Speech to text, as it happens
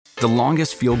The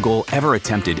longest field goal ever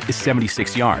attempted is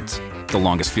 76 yards. The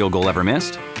longest field goal ever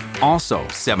missed? Also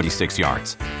 76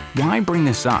 yards. Why bring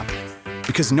this up?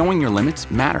 Because knowing your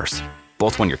limits matters,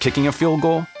 both when you're kicking a field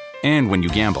goal and when you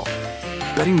gamble.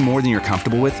 Betting more than you're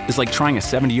comfortable with is like trying a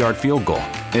 70-yard field goal.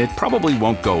 It probably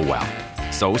won't go well.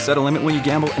 So set a limit when you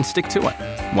gamble and stick to it.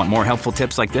 Want more helpful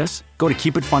tips like this? Go to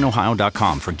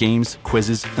keepitfunohio.com for games,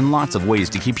 quizzes, and lots of ways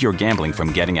to keep your gambling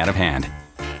from getting out of hand.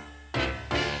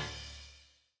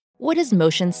 What does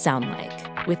motion sound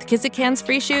like? With Kizikans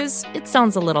free shoes, it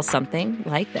sounds a little something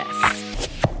like this.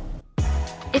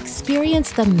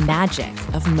 Experience the magic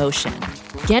of motion.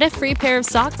 Get a free pair of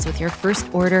socks with your first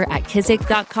order at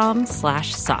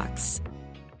kizik.com/socks.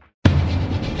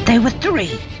 They were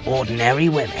three ordinary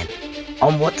women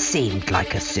on what seemed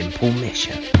like a simple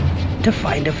mission to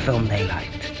find a film they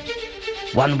liked.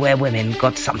 One where women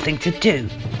got something to do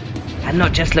and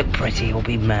not just look pretty or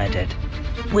be murdered,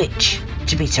 which,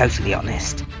 to be totally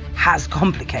honest, has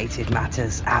complicated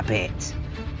matters a bit.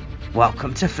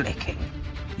 Welcome to Flicking.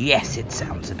 Yes, it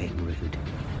sounds a bit rude.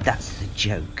 That's the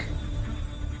joke.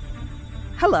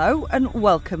 Hello and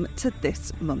welcome to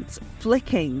this month's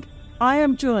Flicking. I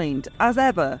am joined, as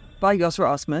ever, by Yusra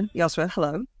Osman. Yusra,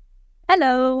 hello.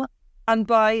 Hello. And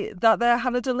by that there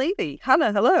Hannah Dunleavy.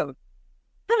 Hannah, hello.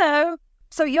 Hello.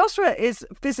 So Yusra is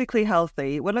physically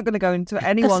healthy. We're not going to go into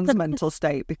anyone's mental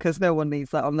state because no one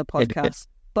needs that on the podcast.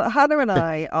 But Hannah and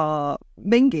I are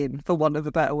minging, for want of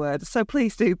a better word. So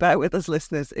please do bear with us,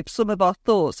 listeners, if some of our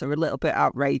thoughts are a little bit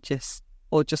outrageous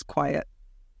or just quiet.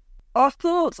 Our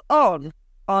thoughts on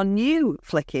our new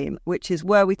Flicking, which is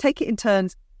where we take it in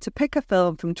turns to pick a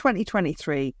film from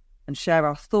 2023 and share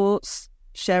our thoughts,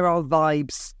 share our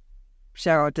vibes,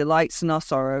 share our delights and our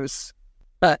sorrows.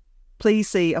 But please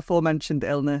see aforementioned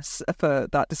illness for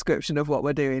that description of what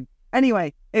we're doing.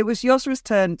 Anyway, it was Yusra's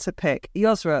turn to pick.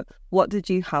 Yusra, what did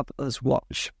you have us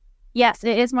watch? Yes,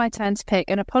 it is my turn to pick.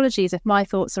 And apologies if my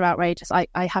thoughts are outrageous. I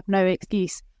have no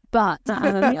excuse. But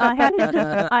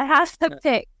I have to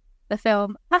pick the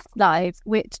film Past Lives,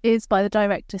 which is by the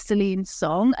director Celine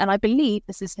Song. And I believe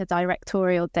this is her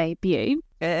directorial debut.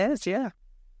 It is, yeah.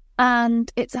 And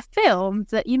it's a film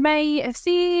that you may have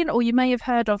seen or you may have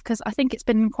heard of because I think it's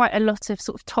been in quite a lot of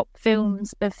sort of top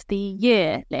films of the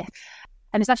year list.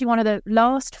 And it's actually one of the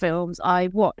last films I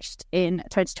watched in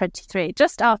 2023,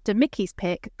 just after Mickey's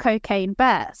pick, Cocaine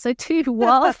Bear. So two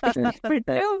wildly different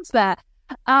films there.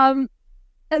 A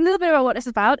little bit about what it's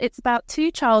about. It's about two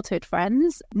childhood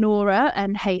friends, Nora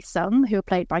and Hae Sung, who are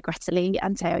played by Greta Lee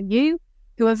and Teo Yoo,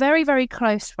 who are very, very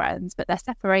close friends, but they're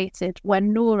separated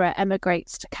when Nora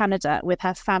emigrates to Canada with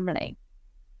her family.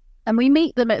 And we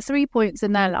meet them at 3 points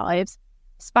in their lives,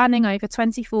 spanning over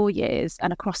 24 years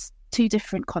and across 2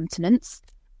 different continents.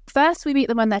 First, we meet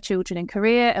them when they're children in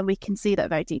Korea, and we can see they're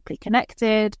very deeply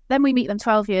connected. Then we meet them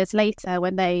 12 years later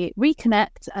when they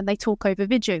reconnect and they talk over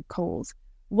video calls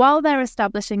while they're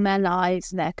establishing their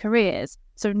lives and their careers.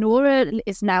 So Nora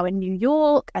is now in New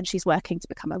York and she's working to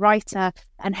become a writer,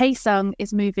 and Hae Sung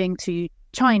is moving to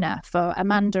China for a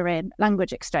Mandarin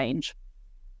language exchange.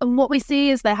 And what we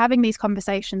see is they're having these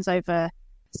conversations over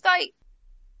Skype.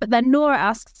 But then Nora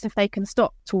asks if they can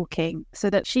stop talking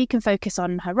so that she can focus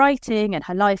on her writing and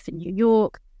her life in New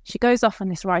York. She goes off on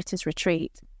this writer's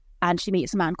retreat and she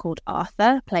meets a man called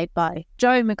Arthur, played by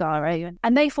Joe Magaro.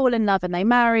 And they fall in love and they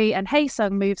marry, and Hae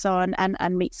Sung moves on and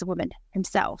meets a woman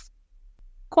himself.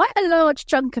 Quite a large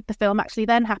chunk of the film actually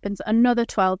then happens another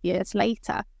 12 years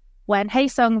later when Hae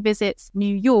Sung visits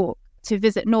New York to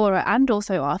visit Nora and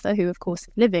also Arthur, who of course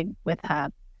is living with her.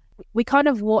 We kind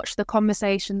of watch the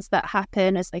conversations that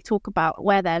happen as they talk about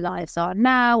where their lives are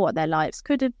now, what their lives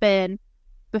could have been,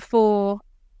 before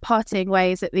parting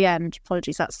ways at the end.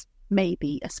 Apologies, that's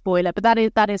maybe a spoiler, but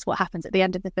that is what happens at the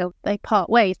end of the film. They part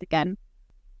ways again.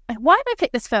 Why did I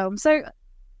pick this film? So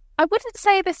I wouldn't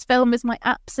say this film is my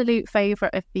absolute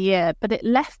favourite of the year, but it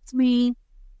left me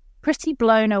pretty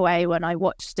blown away when I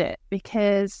watched it,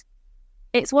 because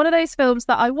it's one of those films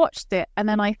that I watched it and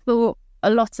then I thought a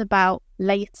lot about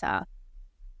later.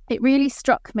 It really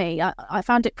struck me. I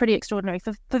found it pretty extraordinary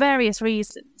for various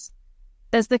reasons.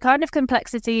 There's the kind of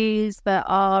complexities that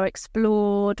are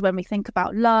explored when we think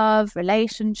about love,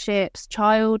 relationships,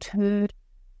 childhood,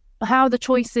 how the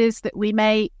choices that we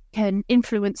make can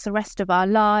influence the rest of our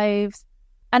lives.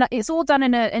 And it's all done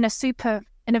in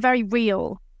a very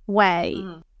real way.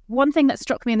 One thing that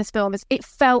struck me in this film is it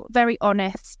felt very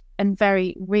honest and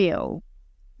very real.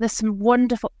 There's some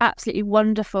wonderful, absolutely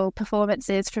wonderful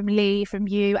performances from Lee, from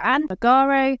Yoo, and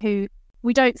Magaro, who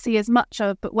we don't see as much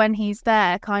of, but when he's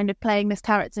there, kind of playing this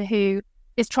character who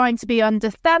is trying to be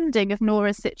understanding of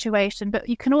Nora's situation, but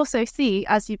you can also see,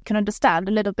 as you can understand,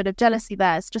 a little bit of jealousy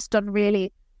there. It's just done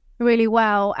really, really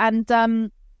well. And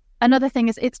another thing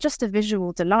is it's just a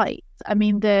visual delight. I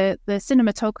mean, the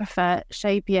cinematographer,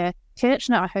 Xavier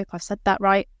Kirchner, I hope I've said that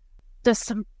right, does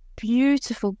some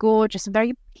beautiful, gorgeous, and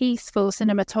very peaceful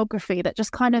cinematography that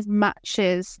just kind of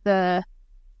matches the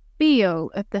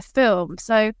feel of the film.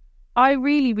 So I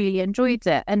really, really enjoyed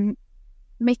it. And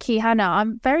Mickey, Hannah,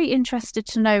 I'm very interested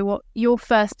to know what your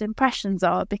first impressions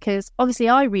are, because obviously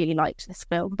I really liked this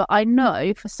film, but I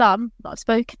know for some that I've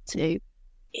spoken to,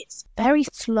 it's very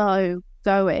slow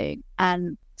going,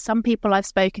 and some people I've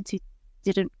spoken to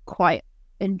didn't quite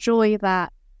enjoy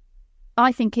that.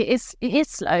 I think it is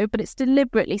slow, but it's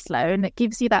deliberately slow, and it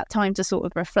gives you that time to sort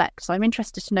of reflect. So I'm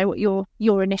interested to know what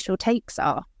your initial takes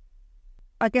are.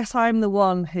 I guess I'm the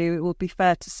one who, it would be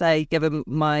fair to say, given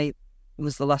my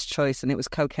was the last choice and it was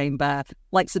Cocaine Bear,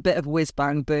 likes a bit of whiz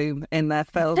bang boom in their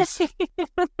films.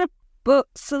 But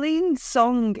Celine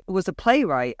Song was a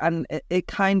playwright, and it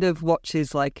kind of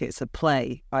watches like it's a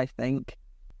play, I think.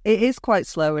 It is quite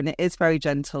slow and it is very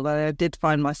gentle, and I did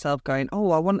find myself going, oh,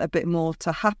 I want a bit more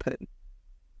to happen.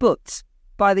 But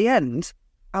by the end,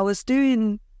 I was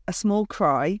doing a small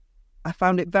cry. I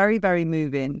found it very, very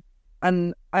moving.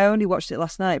 And I only watched it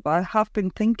last night, but I have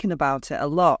been thinking about it a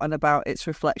lot and about its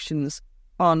reflections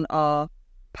on our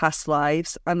past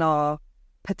lives and our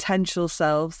potential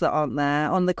selves that aren't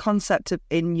there, on the concept of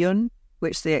Inyun,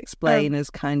 which they explain as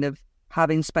kind of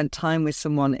having spent time with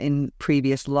someone in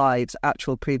previous lives,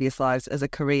 actual previous lives, as a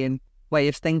Korean way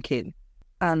of thinking,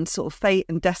 and sort of fate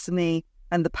and destiny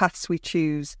and the paths we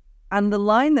choose. And the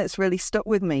line that's really stuck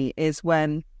with me is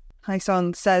when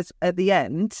Haesung says at the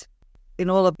end, in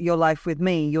all of your life with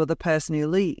me, you're the person who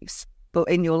leaves. But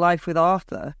in your life with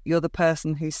Arthur, you're the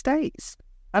person who stays.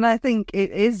 And I think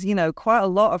it is, quite a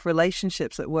lot of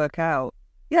relationships that work out.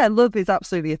 Yeah, love is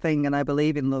absolutely a thing, and I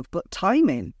believe in love, but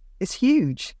timing is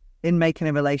huge in making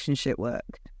a relationship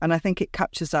work. And I think it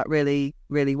captures that really,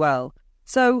 really well.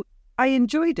 So I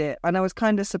enjoyed it, and I was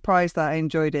kind of surprised that I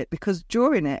enjoyed it, because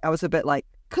during it, I was a bit like,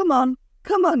 come on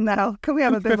now, can we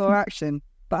have a bit more action?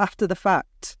 But after the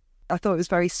fact, I thought it was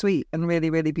very sweet and really,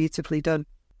 really beautifully done.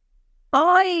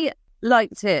 I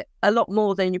liked it a lot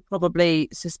more than you probably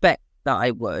suspect that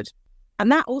I would.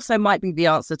 And that also might be the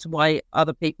answer to why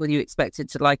other people you expected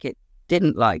to like it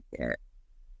didn't like it.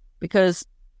 Because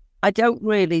I don't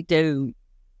really do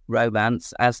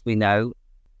romance, as we know.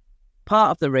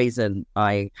 Part of the reason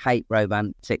I hate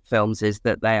romantic films is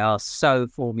that they are so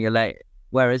formulaic,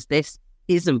 whereas this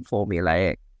isn't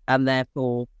formulaic, and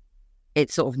therefore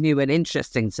it's sort of new and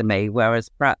interesting to me, whereas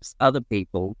perhaps other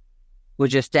people were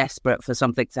just desperate for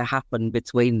something to happen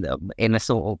between them in a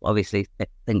sort of, obviously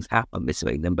things happen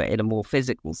between them, but in a more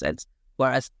physical sense.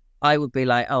 Whereas I would be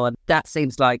like, oh, that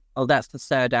seems like, oh, that's the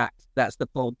third act, that's the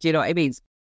fourth. Do you know what I mean?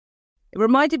 It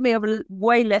reminded me of a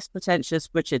way less pretentious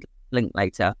Richard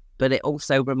Linklater, but it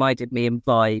also reminded me in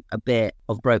vibe a bit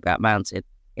of Brokeback Mountain,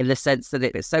 in the sense that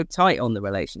it's so tight on the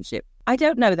relationship. I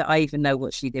don't know that I even know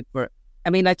what she did for, I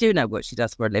mean, I do know what she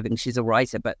does for a living. She's a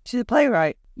writer, but... She's a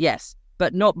playwright. Yes,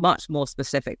 but not much more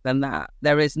specific than that.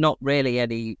 There is not really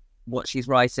any what she's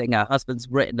writing. Her husband's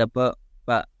written a book,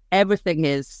 but everything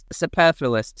is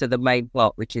superfluous to the main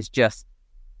plot, which is just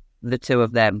the two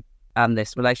of them and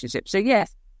this relationship. So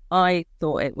yes, I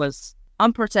thought it was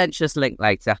unpretentious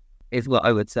Linklater, is what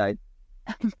I would say.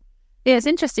 Yeah, it's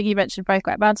interesting you mentioned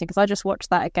Brokeback Mountain, because I just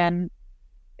watched that again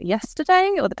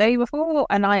yesterday or the day before,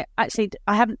 and I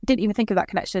didn't even think of that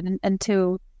connection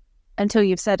until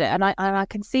you've said it, and I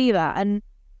can see that, and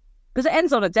because it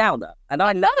ends on a downer, and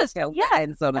I love it. Yeah,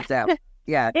 ends on a downer.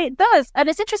 Yeah, it does, and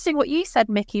it's interesting what you said,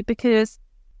 Mickey, because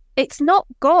it's not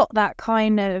got that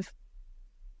kind of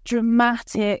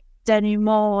dramatic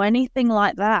denouement or anything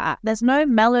like that. There's no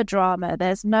melodrama.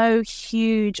 There's no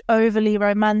huge, overly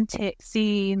romantic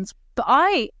scenes. But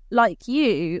I, like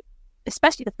you,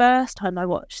 especially the first time I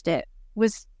watched it,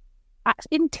 was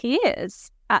in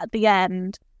tears at the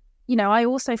end. I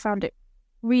also found it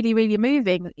really, really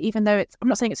moving, even though I'm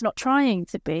not saying it's not trying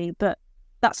to be, but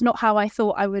that's not how I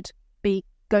thought I would be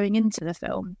going into the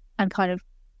film and kind of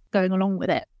going along with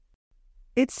it.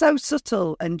 It's so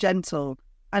subtle and gentle.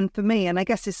 And for me, and I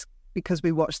guess it's because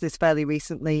we watched this fairly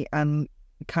recently and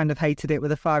kind of hated it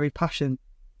with a fiery passion,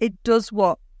 it does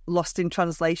what Lost in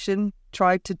Translation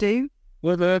tried to do.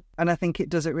 And I think it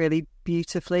does it really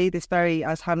beautifully. This very,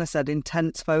 as Hannah said,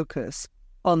 intense focus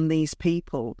on these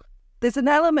people. There's an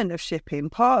element of shipping.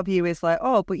 Part of you is like,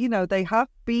 oh, but they have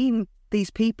been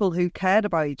these people who cared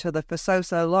about each other for so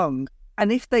long.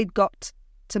 And if they'd got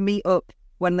to meet up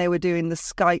when they were doing the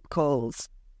Skype calls,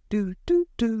 do, do,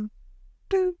 do,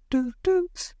 do, do, do,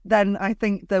 then I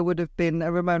think there would have been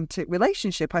a romantic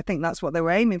relationship. I think that's what they were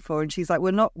aiming for. And she's like,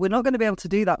 we're not going to be able to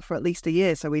do that for at least a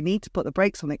year. So we need to put the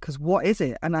brakes on it, because what is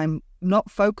it? And I'm not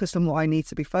focused on what I need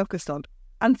to be focused on.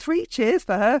 And 3 cheers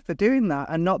for her for doing that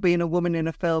and not being a woman in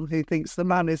a film who thinks the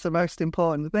man is the most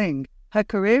important thing. Her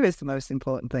career is the most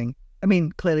important thing. I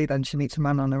mean, clearly then she meets a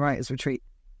man on a writer's retreat.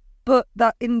 But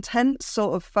that intense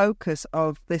sort of focus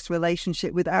of this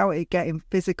relationship without it getting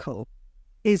physical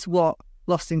is what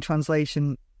Lost in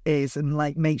Translation is, and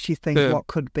like makes you think what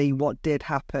could be, what did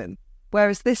happen.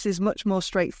 Whereas this is much more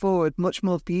straightforward, much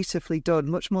more beautifully done,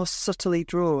 much more subtly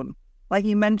drawn. Like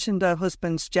you mentioned her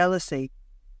husband's jealousy.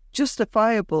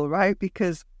 Justifiable, right?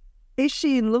 Because is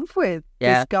she in love with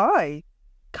this guy?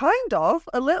 Kind of,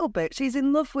 a little bit. She's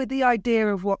in love with the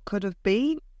idea of what could have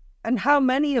been. And how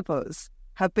many of us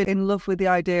have been in love with the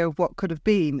idea of what could have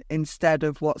been instead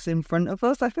of what's in front of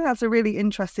us? I think that's a really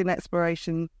interesting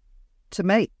exploration to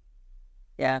make.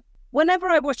 Yeah. Whenever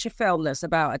I watch a film that's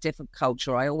about a different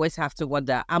culture, I always have to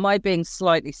wonder, am I being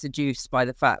slightly seduced by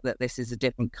the fact that this is a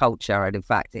different culture and in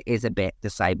fact it is a bit the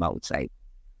same old same?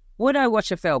 When I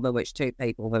watch a film in which 2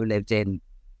 people who lived in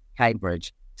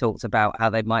Cambridge talked about how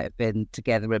they might have been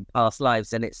together in past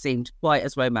lives and it seemed quite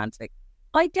as romantic,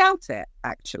 I doubt it,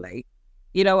 actually.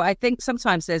 You know, I think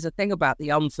sometimes there's a thing about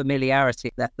the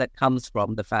unfamiliarity that comes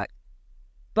from the fact.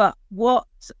 But what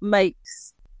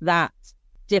makes that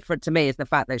different to me is the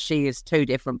fact that she is 2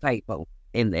 different people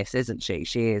in this, isn't she?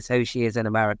 She is who she is in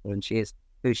America and she is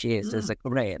who she is as a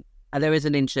Korean. And there is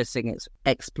an interesting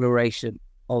exploration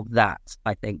of that,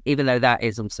 I think, even though that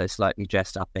is also slightly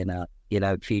dressed up in a, you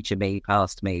know, future me,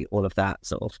 past me, all of that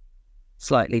sort of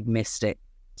slightly mystic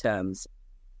terms.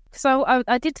 So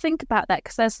I did think about that,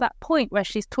 because there's that point where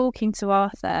she's talking to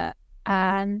Arthur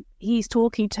and he's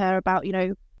talking to her about, you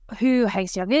know, who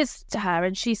Hae-seong is to her.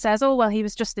 And she says, oh, well, he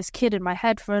was just this kid in my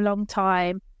head for a long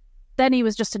time. Then he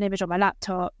was just an image on my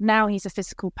laptop. Now he's a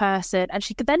physical person. And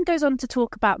she then goes on to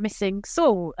talk about missing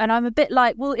Saul. And I'm a bit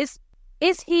like, well, is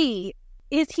he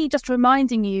just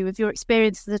reminding you of your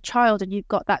experience as a child and you've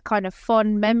got that kind of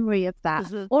fond memory of that?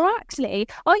 Mm-hmm. Or actually,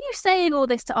 are you saying all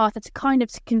this to Arthur to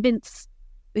convince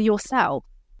yourself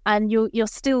and you're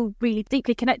still really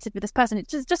deeply connected with this person?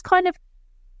 It's just kind of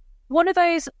one of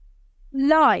those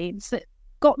lines that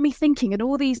got me thinking in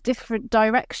all these different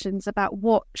directions about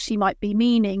what she might be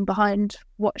meaning behind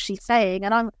what she's saying.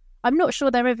 And I'm not sure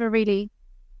there ever really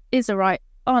is a right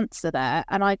answer there.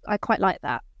 And I quite like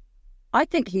that. I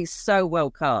think he's so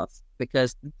well cast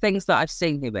because the things that I've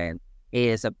seen him in, he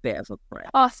is a bit of a prick.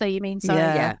 Arthur, you mean?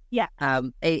 Sorry. Yeah.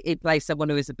 He plays someone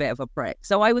who is a bit of a prick.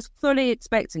 So I was fully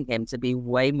expecting him to be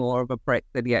way more of a prick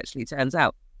than he actually turns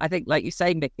out. I think, like you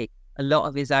say, Mickey, a lot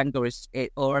of his anger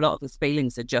or a lot of his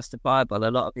feelings are justifiable, a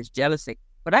lot of his jealousy.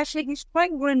 But actually, he's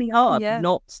trying really hard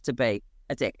not to be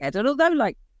a dickhead. And although,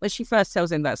 like, when she first tells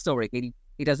him that story, he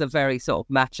does a very sort of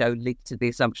macho leap to the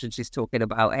assumption she's talking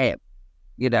about him.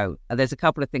 You know, and there's a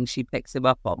couple of things she picks him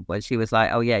up on when she was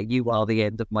like, oh, yeah, you are the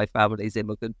end of my family's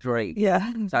immigrant dream.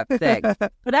 Yeah. Type thing.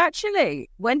 But actually,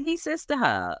 when he says to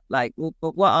her, like, well,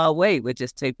 but what are we? We're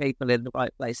just 2 people in the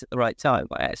right place at the right time.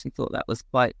 I actually thought that was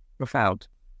quite profound.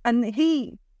 And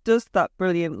he does that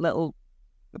brilliant little...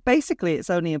 Basically, it's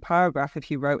only a paragraph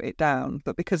if you wrote it down,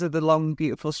 but because of the long,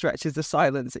 beautiful stretches of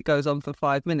silence, it goes on for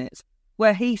 5 minutes,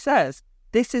 where he says,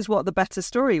 this is what the better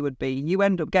story would be. You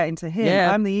end up getting to him.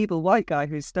 Yeah. I'm the evil white guy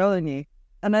who's stolen you.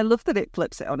 And I love that it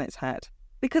flips it on its head,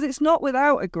 because it's not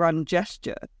without a grand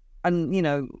gesture. And, you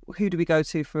know, who do we go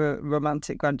to for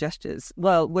romantic grand gestures?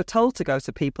 Well, we're told to go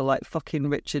to people like fucking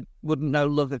Richard Wouldn't Know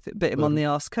Love if it bit him on the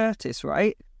arse Curtis,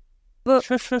 right? But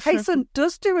Hae-seong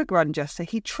does do a grand gesture.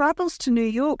 He travels to New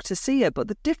York to see her. But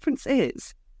the difference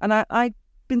is, and I've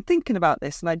been thinking about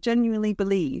this, and I genuinely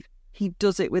believe he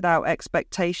does it without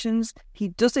expectations. He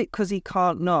does it because he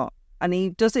can't not. And he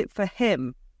does it for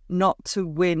him, not to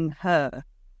win her.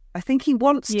 I think he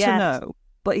wants to know,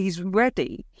 but he's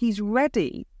ready. He's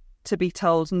ready to be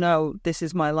told, no, this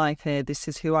is my life here. This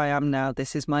is who I am now.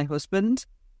 This is my husband.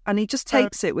 And he just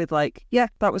takes it with like, yeah,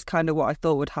 that was kind of what I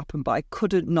thought would happen, but I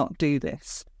couldn't not do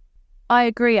this. I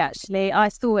agree, actually. I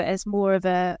saw it as more of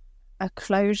a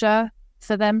closure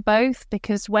for them both,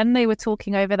 because when they were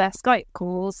talking over their Skype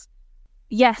calls,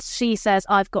 yes, she says,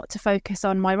 I've got to focus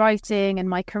on my writing and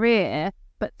my career,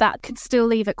 but that can still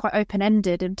leave it quite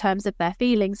open-ended in terms of their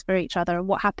feelings for each other and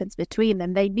what happens between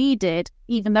them. They needed,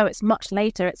 even though it's much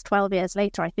later, it's 12 years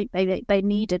later, I think they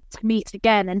needed to meet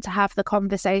again and to have the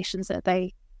conversations that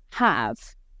they have.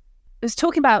 I was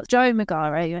talking about Joe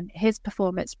Magaro and his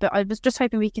performance, but I was just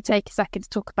hoping we could take a second to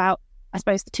talk about, I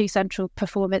suppose, the 2 central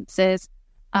performances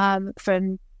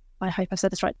from I hope I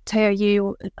said this right, Teo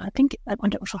Yu, I'm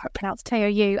not sure how to pronounce Teo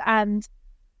Yu, and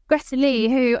Greta Lee,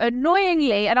 who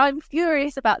annoyingly, and I'm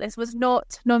furious about this, was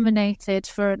not nominated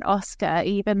for an Oscar,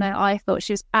 even though I thought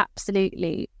she was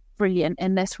absolutely brilliant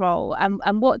in this role.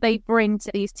 And what they bring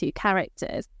to these two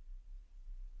characters,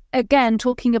 again,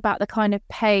 talking about the kind of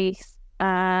pace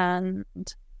and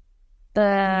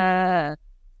the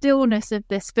stillness of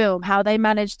this film, how they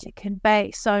managed to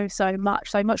convey so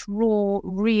much raw,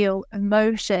 real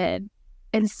emotion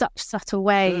in such subtle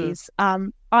ways.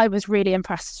 I was really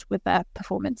impressed with their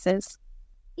performances.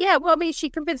 Yeah, well, I mean, she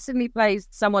convincingly plays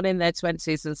someone in their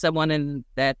 20s and someone in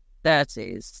their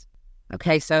 30s.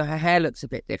 Okay, so her hair looks a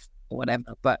bit different or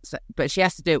whatever, but she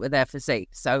has to do it with her physique.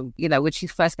 So, you know, when she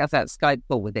first goes out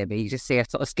Skyfall with him, you just see her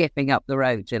sort of skipping up the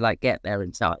road to, like, get there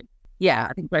in time. Yeah,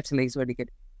 I think Greta Lee's really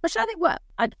good. But I think what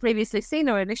I'd previously seen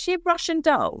her in, is she a Russian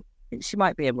doll? I think she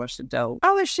might be a Russian doll.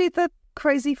 Oh, is she the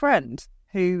crazy friend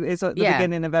who is at the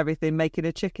beginning of everything making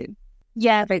a chicken?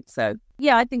 Yeah, I think so.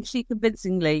 Yeah, I think she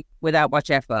convincingly, without much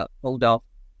effort, pulled off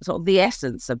sort of the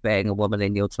essence of being a woman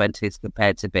in your 20s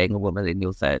compared to being a woman in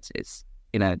your 30s.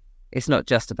 You know, it's not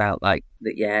just about like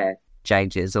the hair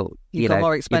changes or you got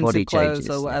more expensive your body clothes changes.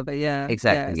 or whatever. Yeah,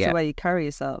 exactly. It's the way you carry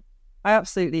yourself. I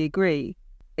absolutely agree.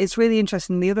 It's really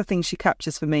interesting. The other thing she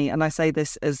captures for me, and I say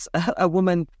this as a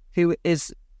woman who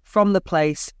is from the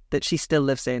place that she still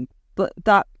lives in, but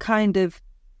that kind of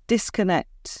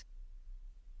disconnect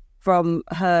from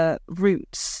her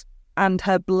roots and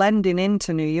her blending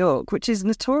into New York, which is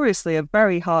notoriously a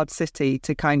very hard city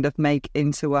to kind of make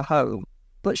into a home.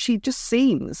 But she just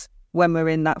seems, when we're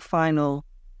in that final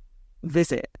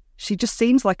visit, she just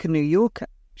seems like a New Yorker.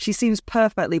 She seems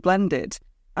perfectly blended.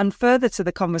 And further to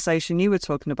the conversation you were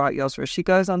talking about, Yosra, she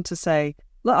goes on to say,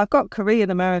 look, I've got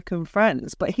Korean-American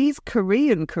friends, but he's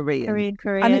Korean.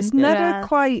 And it's never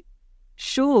quite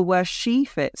sure where she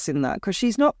fits in that, because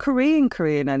she's not Korean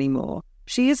anymore.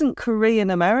 She isn't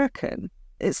Korean-American.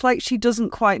 It's like she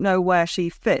doesn't quite know where she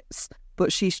fits,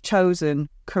 but she's chosen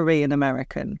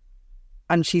Korean-American.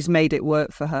 And she's made it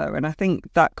work for her. And I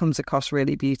think that comes across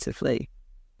really beautifully.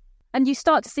 And you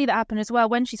start to see that happen as well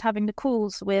when she's having the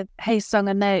calls with Hae-sung,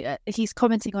 and he's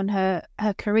commenting on her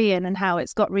Korean and how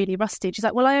it's got really rusty. She's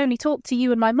like, well, I only talk to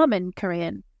you and my mum in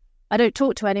Korean. I don't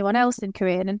talk to anyone else in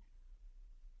Korean. And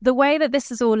the way that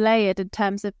this is all layered in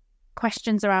terms of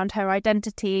questions around her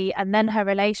identity and then her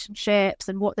relationships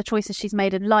and what the choices she's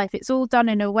made in life, it's all done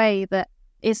in a way that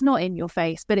is not in your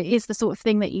face, but it is the sort of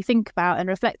thing that you think about and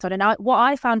reflect on. And what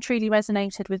I found truly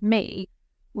resonated with me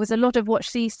was a lot of what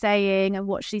she's saying and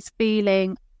what she's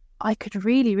feeling I could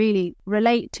really, really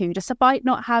relate to, despite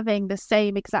not having the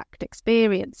same exact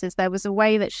experiences. There was a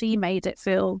way that she made it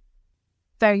feel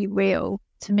very real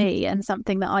to me and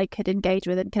something that I could engage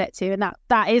with and connect to. And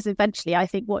that is eventually, I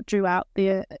think, what drew out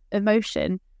the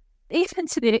emotion, even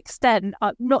to the extent,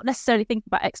 I'm not necessarily thinking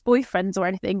about ex-boyfriends or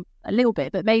anything, a little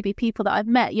bit, but maybe people that I've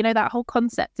met, you know, that whole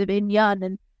concept of in-yun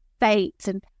and fate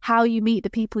and how you meet the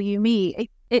people you meet.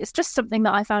 It's just something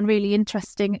that I found really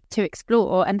interesting to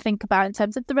explore and think about in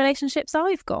terms of the relationships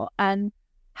I've got and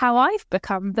how I've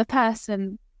become the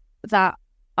person that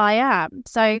I am.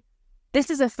 So this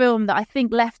is a film that I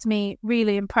think left me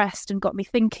really impressed and got me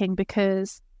thinking,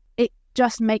 because it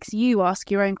just makes you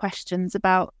ask your own questions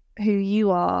about who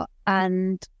you are.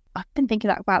 And I've been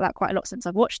thinking about that quite a lot since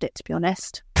I've watched it, to be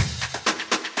honest.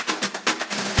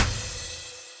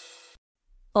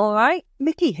 All right,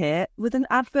 Mickey here with an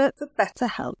advert for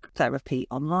BetterHelp Therapy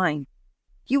Online.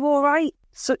 You all right?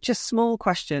 Such a small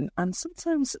question, and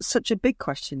sometimes such a big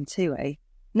question too, eh?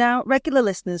 Now, regular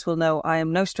listeners will know I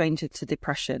am no stranger to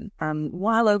depression, and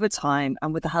while over time,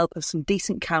 and with the help of some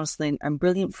decent counselling and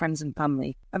brilliant friends and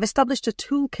family, I've established a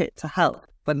toolkit to help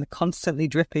when the constantly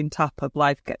dripping tap of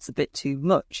life gets a bit too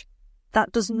much.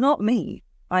 That does not mean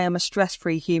I am a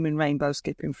stress-free human rainbow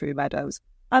skipping through meadows.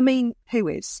 I mean, who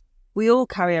is? We all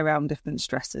carry around different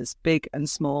stressors, big and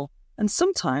small, and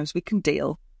sometimes we can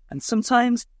deal, and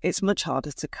sometimes it's much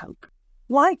harder to cope.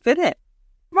 Life, innit?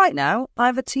 Right now, I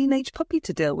have a teenage puppy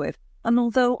to deal with, and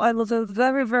although I love her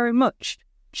very, very much,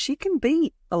 she can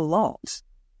be a lot.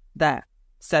 There,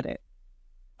 said it.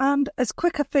 And as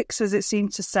quick a fix as it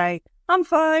seemed to say, I'm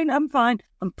fine,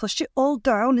 and push it all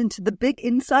down into the big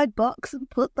inside box and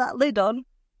put that lid on,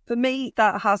 for me,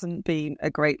 that hasn't been a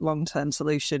great long-term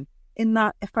solution. In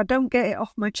that, if I don't get it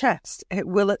off my chest, it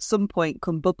will at some point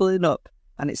come bubbling up,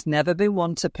 and it's never been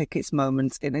one to pick its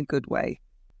moments in a good way.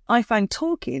 I find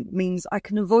talking means I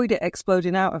can avoid it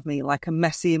exploding out of me like a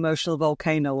messy emotional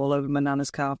volcano all over my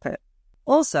nana's carpet.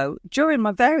 Also, during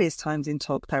my various times in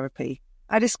talk therapy,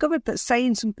 I discovered that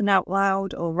saying something out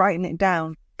loud or writing it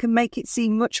down can make it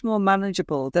seem much more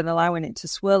manageable than allowing it to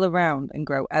swirl around and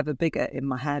grow ever bigger in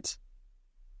my head.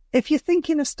 If you're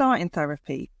thinking of starting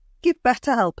therapy, give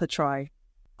BetterHelp a try.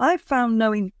 I've found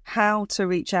knowing how to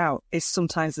reach out is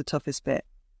sometimes the toughest bit,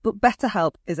 but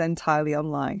BetterHelp is entirely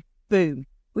online. Boom.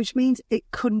 Which means it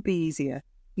couldn't be easier.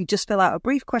 You just fill out a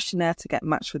brief questionnaire to get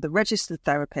matched with a registered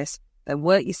therapist, then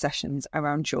work your sessions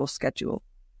around your schedule.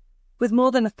 With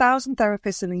more than 1,000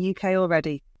 therapists in the UK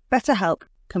already, BetterHelp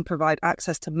can provide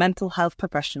access to mental health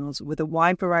professionals with a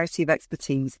wide variety of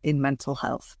expertise in mental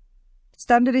health.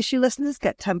 Standard Issue listeners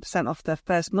get 10% off their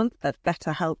first month at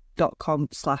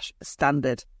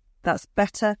betterhelp.com/standard. That's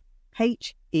better,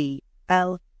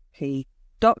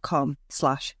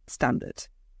 HELP.com/standard.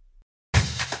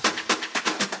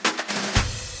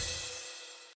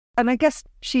 And I guess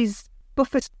she's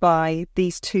buffeted by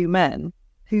these two men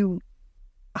who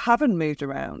haven't moved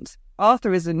around.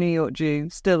 Arthur is a New York Jew,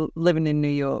 still living in New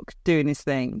York, doing his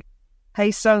thing.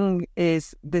 Hae Sung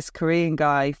is this Korean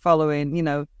guy following, you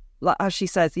know, like as she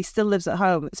says, he still lives at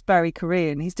home. It's very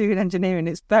Korean. He's doing engineering.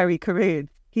 It's very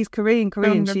Korean. He's Korean.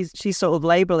 She's sort of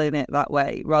labeling it that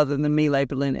way rather than me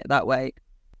labeling it that way.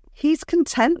 He's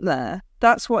content there.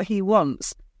 That's what he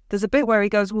wants. There's a bit where he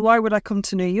goes, well, why would I come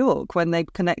to New York when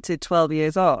they've connected 12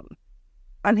 years on?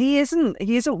 And he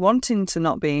isn't wanting to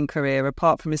not be in Korea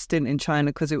apart from his stint in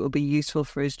China because it will be useful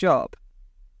for his job.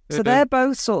 Mm-hmm. So they're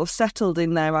both sort of settled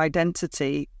in their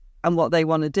identity and what they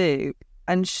want to do.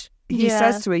 And he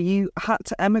says to her, you had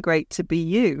to emigrate to be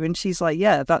you. And she's like,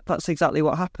 yeah, that's exactly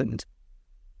what happened.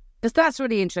 Because that's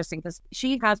really interesting because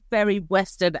she has very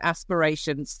Western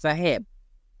aspirations for him.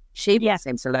 She wants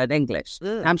him to learn English.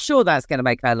 Ugh. I'm sure that's going to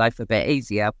make her life a bit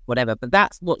easier, whatever. But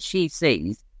that's what she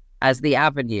sees as the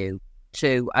avenue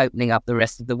to opening up the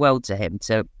rest of the world to him,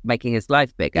 to making his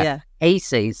life bigger. Yeah. He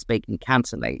sees speaking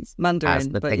Cantonese Mandarin, as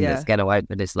the thing that's going to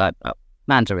open his life up.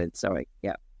 Mandarin, sorry.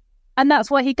 Yeah. And that's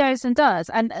what he goes and does.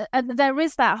 And there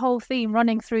is that whole theme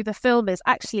running through the film is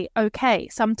actually, okay,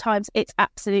 sometimes it's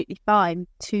absolutely fine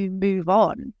to move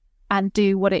on and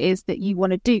do what it is that you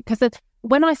want to do. Because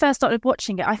when I first started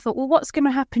watching it, I thought, well, what's going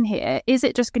to happen here? Is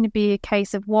it just going to be a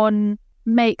case of one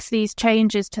makes these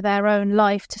changes to their own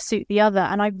life to suit the other?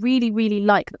 And I really, really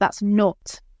like that that's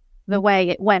not the way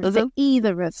it went for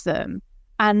either of them.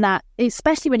 And that,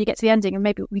 especially when you get to the ending, and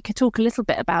maybe we could talk a little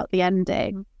bit about the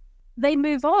ending, they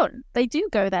move on. They do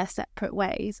go their separate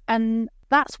ways. And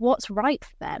that's what's right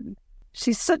for them.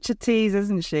 She's such a tease,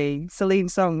 isn't she? Celine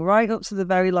Song, right up to the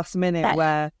very last minute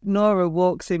where Nora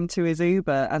walks him to his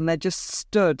Uber and they're just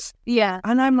stood. Yeah.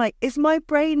 And I'm like, is my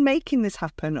brain making this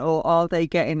happen or are they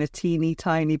getting a teeny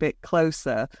tiny bit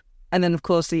closer? And then, of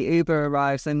course, the Uber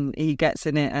arrives and he gets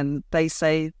in it and they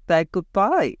say their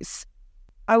goodbyes.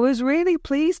 I was really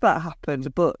pleased that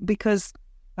happened, but because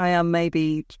I am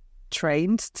maybe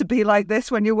trained to be like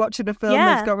this when you're watching a film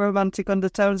that's got romantic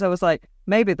undertones, I was like,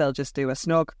 maybe they'll just do a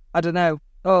snog, I don't know,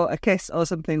 or a kiss or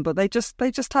something, but they just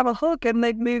have a hug and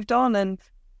they've moved on. And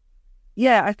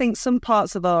yeah, I think some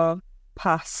parts of our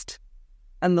past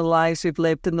and the lives we've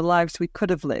lived and the lives we could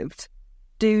have lived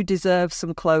do deserve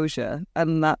some closure,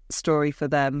 and that story for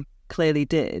them clearly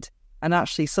did. And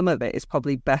actually some of it is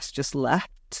probably best just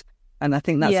left, and I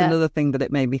think that's another thing that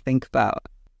it made me think about.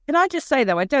 Can I just say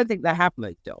though, I don't think they have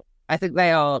moved on. I think they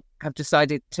have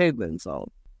decided to move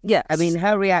on. Yes. I mean,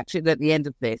 her reaction at the end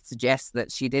of this suggests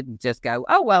that she didn't just go,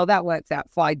 oh, well, that worked out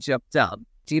fine, job done.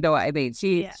 Do you know what I mean?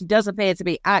 She does appear to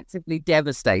be actively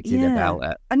devastated about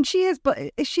it. And she is, but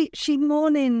is she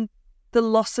mourning the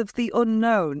loss of the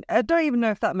unknown? I don't even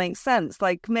know if that makes sense.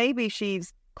 Like, maybe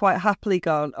she's quite happily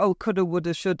gone, oh, coulda,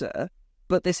 woulda, shoulda,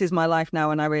 but this is my life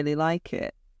now and I really like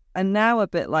it. And now a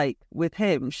bit like with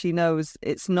him, she knows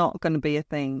it's not going to be a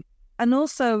thing. And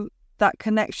also that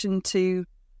connection to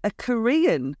a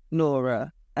Korean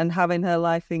Nora and having her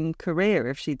life in Korea,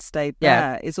 if she'd stayed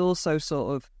there, is also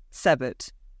sort of severed.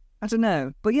 I don't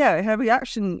know. But yeah, her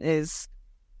reaction is,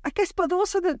 I guess, but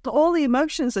also that all the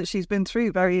emotions that she's been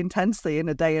through very intensely in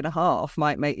a day and a half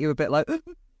might make you a bit like...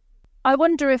 I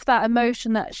wonder if that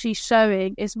emotion that she's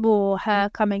showing is more her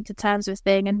coming to terms with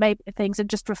things and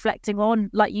just reflecting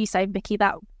on, like you say, Vicky,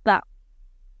 that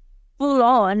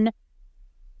full-on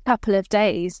couple of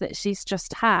days that she's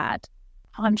just had.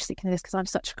 I'm just thinking of this because I'm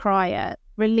such a crier.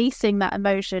 Releasing that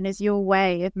emotion is your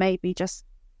way of maybe just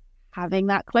having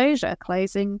that closure,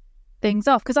 closing things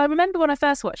off. Because I remember when I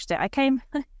first watched it,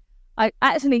 I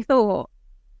actually thought,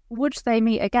 would they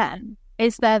meet again?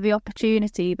 Is there the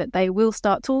opportunity that they will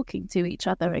start talking to each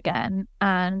other again?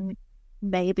 And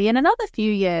maybe in another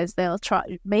few years, they'll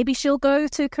try, maybe she'll go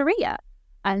to Korea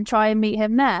and try and meet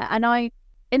him there. And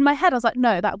in my head, I was like,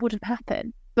 no, that wouldn't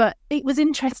happen. but it was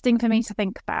interesting for me to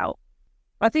think about.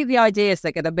 I think the idea is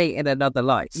they're going to meet in another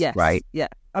life. Yes. Right. Yeah.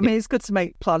 I mean, it's good to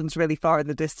make plans really far in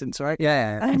the distance, right?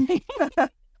 Yeah.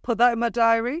 Put that in my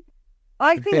diary.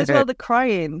 I think as well the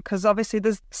crying, because obviously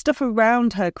there's stuff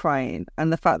around her crying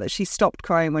and the fact that she stopped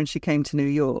crying when she came to New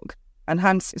York. And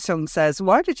Han Sung says,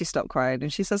 "Why did you stop crying?"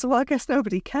 And she says, "Well, I guess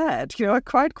nobody cared. You know, I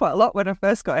cried quite a lot when I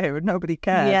first got here and nobody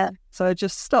cared. Yeah. So I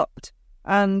just stopped."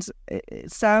 And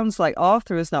it sounds like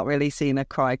Arthur has not really seen her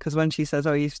cry, because when she says,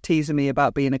 "Oh, you're teasing me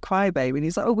about being a crybaby," and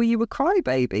he's like, "Oh, were you a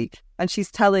crybaby?" And she's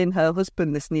telling her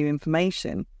husband this new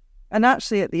information. And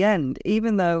actually at the end,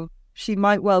 even though she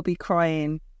might well be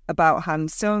crying about Han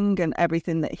Sung and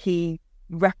everything that he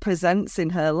represents in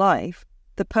her life,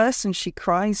 the person she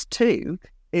cries to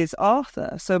is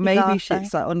Arthur. So maybe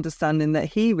it's that understanding that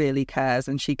he really cares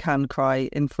and she can cry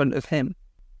in front of him.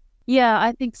 Yeah,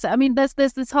 I think so. I mean, there's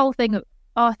this whole thing of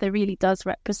Arthur really does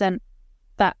represent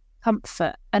that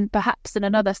comfort, and perhaps in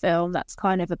another film that's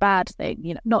kind of a bad thing,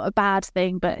 you know, not a bad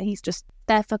thing, but he's just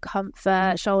there for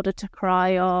comfort, shoulder to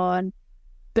cry on,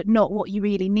 but not what you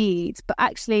really need. But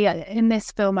actually in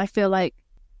this film, I feel like,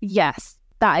 yes,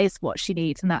 that is what she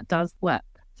needs, and that does work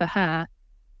for her.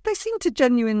 They seem to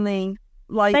genuinely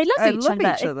they love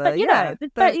each other. But, you know,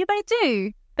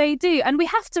 they do. And we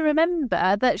have to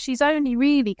remember that she's only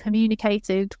really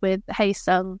communicated with Hae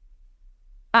Sung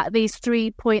at these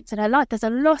 3 points in her life. There's a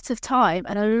lot of time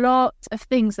and a lot of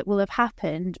things that will have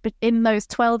happened in those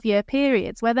 12-year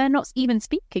periods where they're not even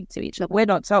speaking to each other. We're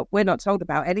not told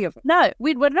about any of it. No,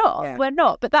 we're not. Yeah. We're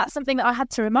not. But that's something that I had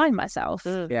to remind myself.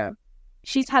 Yeah.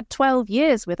 She's had 12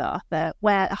 years with Arthur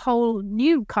where a whole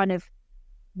new kind of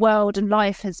world and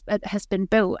life has been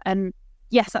built. And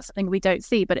yes, that's something we don't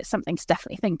see, but it's something to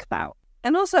definitely think about.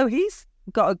 And also, he's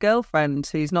got a girlfriend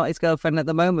who's not his girlfriend at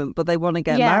the moment, but they want to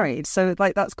get married. So,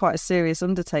 like, that's quite a serious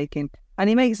undertaking. And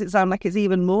he makes it sound like it's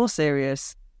even more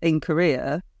serious in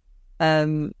Korea,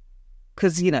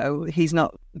 because, you know, he's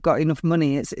not got enough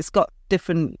money. It's got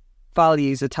different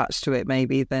values attached to it,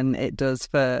 maybe, than it does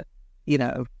for, you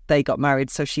know, they got married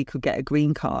so she could get a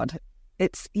green card.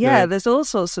 It's, there's all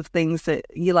sorts of things that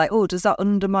you're like, oh, does that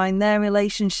undermine their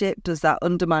relationship? Does that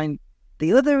undermine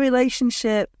the other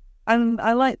relationship? And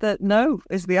I like that no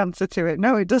is the answer to it.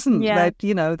 No, it doesn't. Yeah.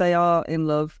 You know, they are in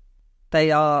love.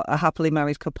 They are a happily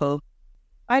married couple.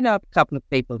 I know a couple of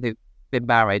people who've been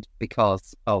married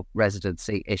because of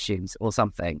residency issues or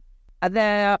something. And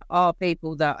there are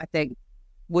people that I think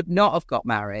would not have got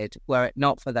married were it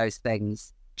not for those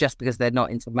things, just because they're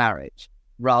not into marriage,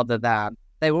 rather than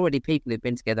they were already people who've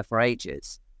been together for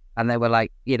ages. And they were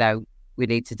like, you know, we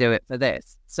need to do it for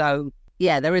this. So,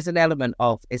 yeah, there is an element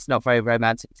of it's not very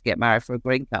romantic to get married for a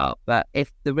green card. But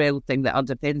if the real thing that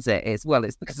underpins it is, well,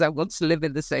 it's because I want to live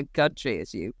in the same country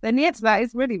as you, then yes, that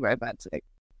is really romantic.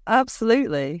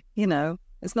 Absolutely. You know,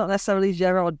 it's not necessarily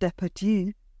Gerard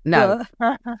Depardieu. No.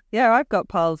 But, yeah, I've got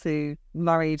pals who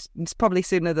married probably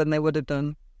sooner than they would have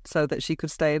done so that she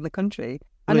could stay in the country.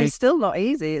 And it's still not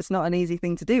easy. It's not an easy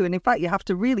thing to do. And in fact, you have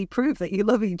to really prove that you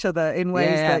love each other in ways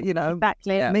that, you know,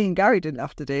 exactly. Me and Gary didn't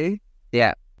have to do.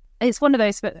 Yeah. It's one of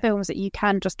those films that you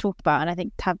can just talk about and I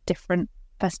think have different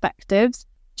perspectives.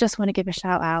 Just want to give a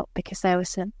shout out because there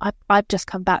was I've just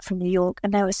come back from New York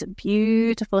and there were some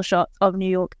beautiful shots of New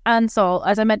York and Seoul.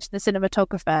 As I mentioned, the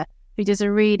cinematographer who does a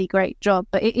really great job.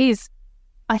 But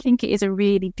I think it is a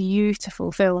really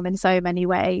beautiful film in so many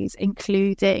ways,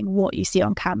 including what you see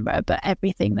on camera, but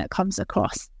everything that comes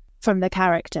across from the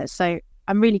characters. So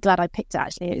I'm really glad I picked it,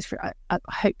 actually. I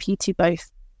hope you two both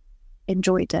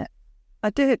enjoyed it. I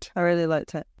did. I really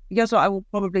liked it. Guess what? I will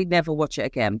probably never watch it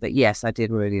again, but yes, I did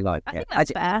really like it. I think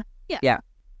that's fair. Yeah.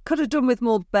 Could have done with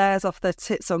more bears off their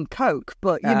tits on coke,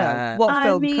 but, you know, what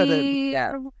film couldn't?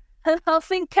 Yeah. I'll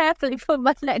think carefully for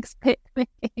my next pick,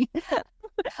 Mickey.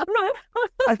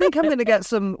 I think I'm going to get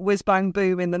some whiz bang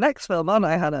boom in the next film, aren't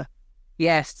I, Hannah?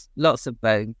 Yes, lots of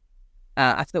boom.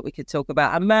 I thought we could talk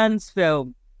about a man's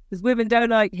film, because women don't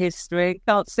like history,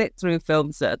 can't sit through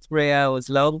films that are 3 hours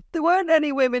long. There weren't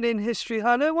any women in history,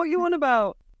 Hannah. What are you on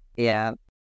about? Yeah.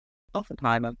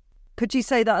 Oppenheimer. Could you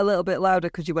say that a little bit louder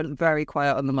because you went very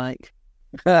quiet on the mic?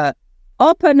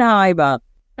 Oppenheimer.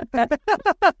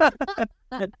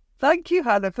 Thank you,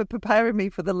 Hannah, for preparing me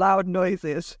for the loud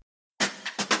noises.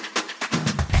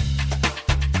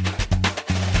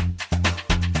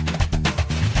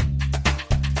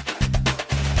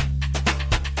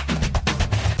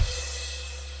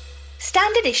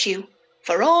 Standard issue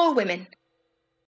for all women.